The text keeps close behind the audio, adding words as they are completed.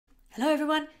Hello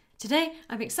everyone! Today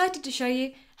I'm excited to show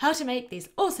you how to make these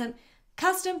awesome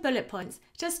custom bullet points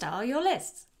to style your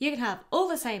lists. You can have all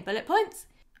the same bullet points,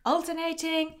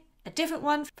 alternating, a different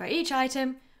one for each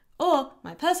item, or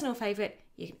my personal favourite,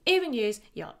 you can even use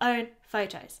your own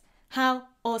photos. How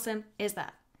awesome is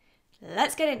that?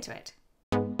 Let's get into it.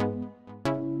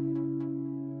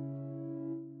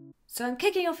 So I'm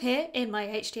kicking off here in my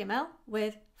HTML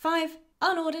with 5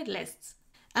 unordered lists.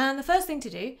 And the first thing to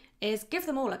do is give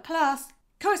them all a class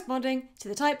corresponding to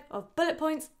the type of bullet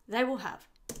points they will have.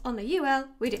 On the UL,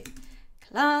 we do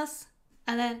class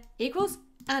and then equals,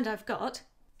 and I've got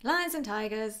lions and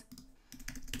tigers,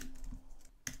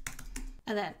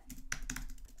 and then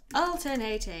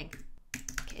alternating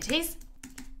kitties,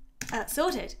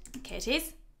 assorted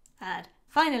kitties, and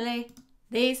finally,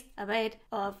 these are made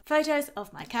of photos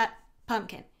of my cat,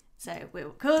 Pumpkin. So we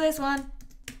will call this one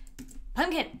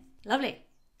Pumpkin. Lovely.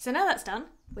 So now that's done,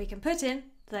 we can put in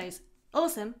those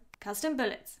awesome custom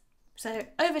bullets. So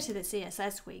over to the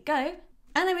CSS we go,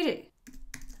 and then we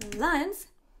do lions,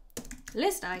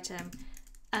 list item,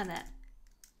 and then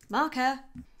marker,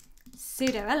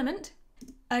 pseudo element,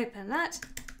 open that,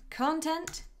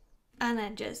 content, and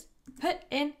then just put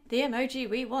in the emoji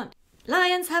we want.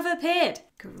 Lions have appeared!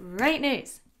 Great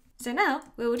news! So now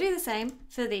we will do the same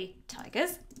for the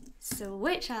tigers.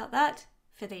 Switch out that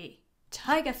for the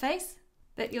tiger face.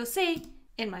 But you'll see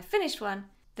in my finished one,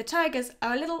 the tigers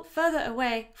are a little further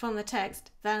away from the text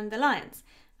than the lions.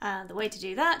 And the way to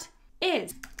do that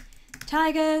is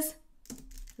tigers,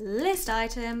 list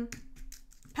item,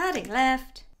 padding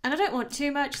left, and I don't want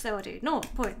too much, so I'll do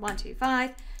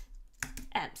 0.125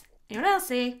 ems. You'll now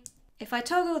see if I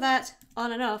toggle that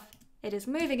on and off, it is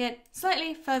moving it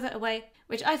slightly further away,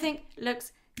 which I think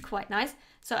looks quite nice.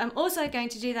 So I'm also going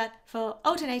to do that for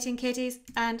alternating kitties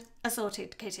and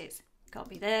assorted kitties.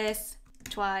 Copy this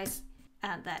twice,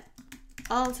 and then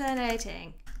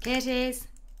alternating kitties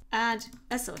and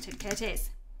assorted kitties.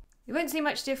 You won't see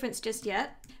much difference just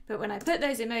yet, but when I put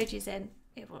those emojis in,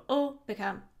 it will all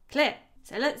become clear.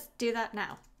 So let's do that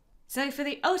now. So for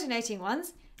the alternating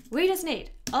ones, we just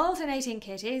need alternating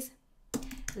kitties,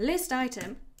 list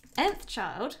item, nth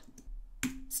child,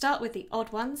 start with the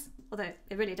odd ones, although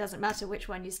it really doesn't matter which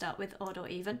one you start with, odd or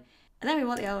even. And then we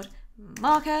want the old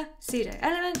marker, pseudo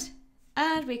element,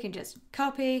 and we can just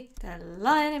copy the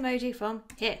lion emoji from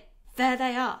here. There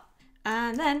they are.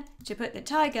 And then to put the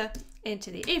tiger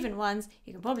into the even ones,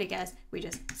 you can probably guess we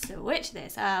just switch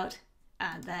this out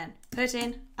and then put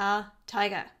in our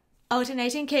tiger.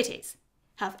 Alternating kitties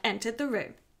have entered the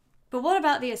room. But what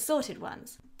about the assorted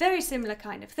ones? Very similar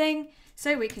kind of thing,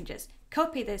 so we can just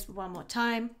copy this one more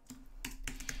time.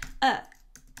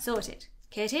 Assorted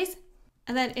kitties,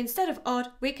 and then instead of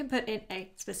odd, we can put in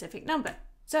a specific number.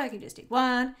 So I can just do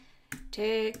 1,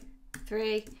 2,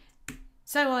 3,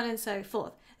 so on and so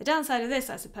forth. The downside of this,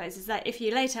 I suppose, is that if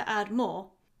you later add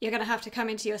more, you're going to have to come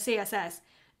into your CSS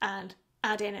and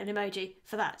add in an emoji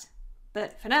for that.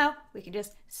 But for now, we can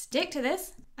just stick to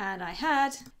this. And I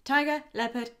had tiger,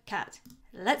 leopard, cat.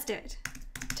 Let's do it.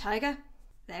 Tiger,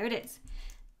 there it is.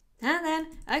 And then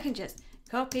I can just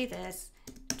copy this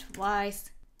twice,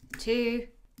 2,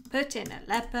 put in a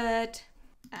leopard,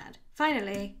 and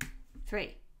finally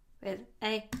 3 with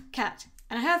a cat.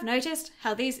 And I have noticed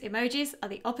how these emojis are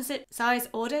the opposite size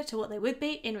order to what they would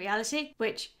be in reality,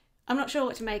 which I'm not sure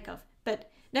what to make of, but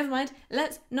never mind,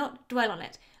 let's not dwell on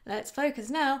it. Let's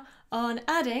focus now on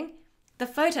adding the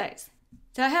photos.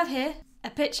 So I have here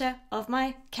a picture of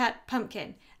my cat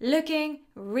Pumpkin, looking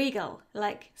regal,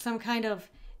 like some kind of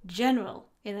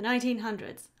general in the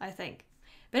 1900s, I think.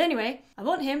 But anyway, I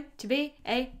want him to be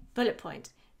a bullet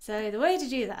point. So the way to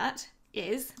do that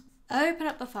is open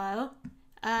up the file,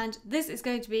 and this is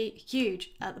going to be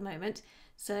huge at the moment.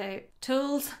 So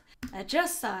tools,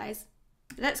 adjust size,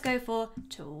 let's go for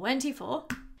 24,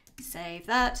 save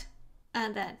that,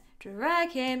 and then drag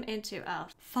him into our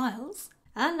files.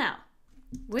 And now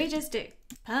we just do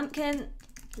pumpkin,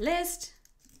 list,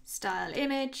 style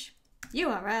image,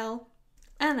 URL,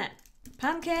 and then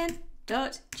pumpkin.jpg.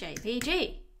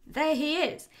 There he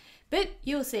is. But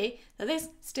you'll see that this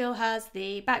still has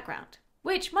the background,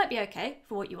 which might be okay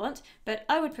for what you want, but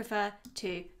I would prefer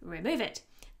to remove it.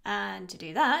 And to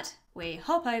do that, we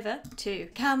hop over to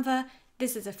Canva.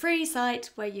 This is a free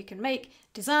site where you can make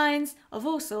designs of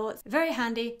all sorts, very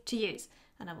handy to use.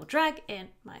 And I will drag in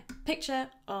my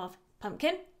picture of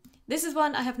Pumpkin. This is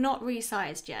one I have not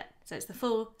resized yet, so it's the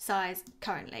full size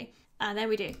currently. And then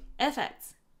we do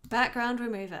effects, background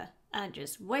remover, and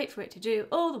just wait for it to do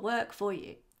all the work for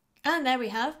you. And there we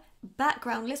have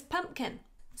backgroundless Pumpkin.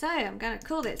 So I'm going to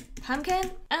call this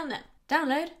Pumpkin, and then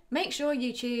download. Make sure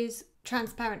you choose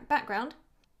transparent background,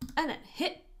 and then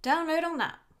hit download on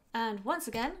that. And once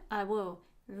again, I will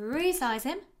resize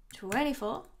him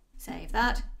 24, save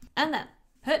that, and then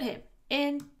put him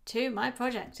into my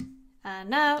project. And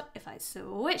now if I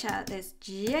switch out this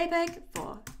JPEG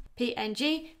for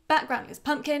PNG, background is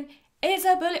pumpkin, is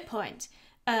a bullet point.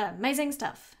 Amazing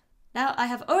stuff. Now I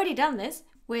have already done this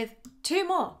with 2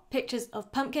 more pictures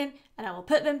of pumpkin, and I will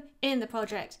put them in the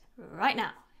project right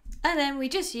now. And then we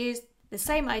just used the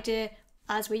same idea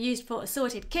as we used for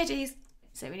assorted kitties.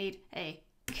 So we need a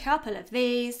couple of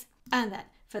these, and then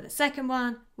for the second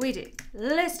one we do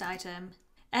list item,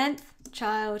 nth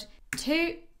child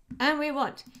 2, and we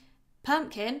want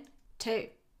pumpkin 2.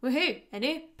 Woohoo! A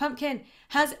new pumpkin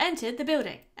has entered the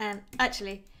building. And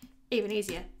actually, even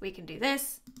easier, we can do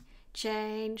this.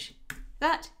 Change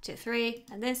that to 3,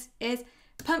 and this is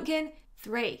pumpkin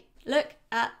 3. Look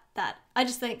at that. I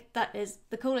just think that is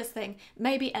the coolest thing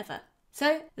maybe ever.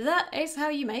 So that is how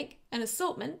you make an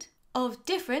assortment of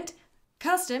different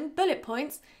custom bullet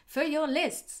points for your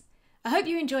lists. I hope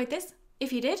you enjoyed this.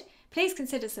 If you did, please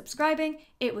consider subscribing.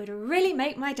 It would really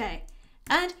make my day.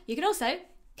 And you can also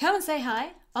come and say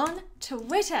hi on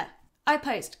Twitter. I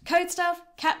post code stuff,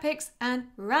 cat pics, and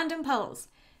random polls.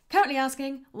 Currently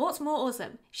asking, what's more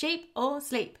awesome, sheep or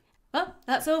sleep? Well,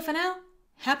 that's all for now.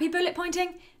 Happy bullet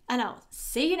pointing, and I'll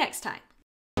see you next time.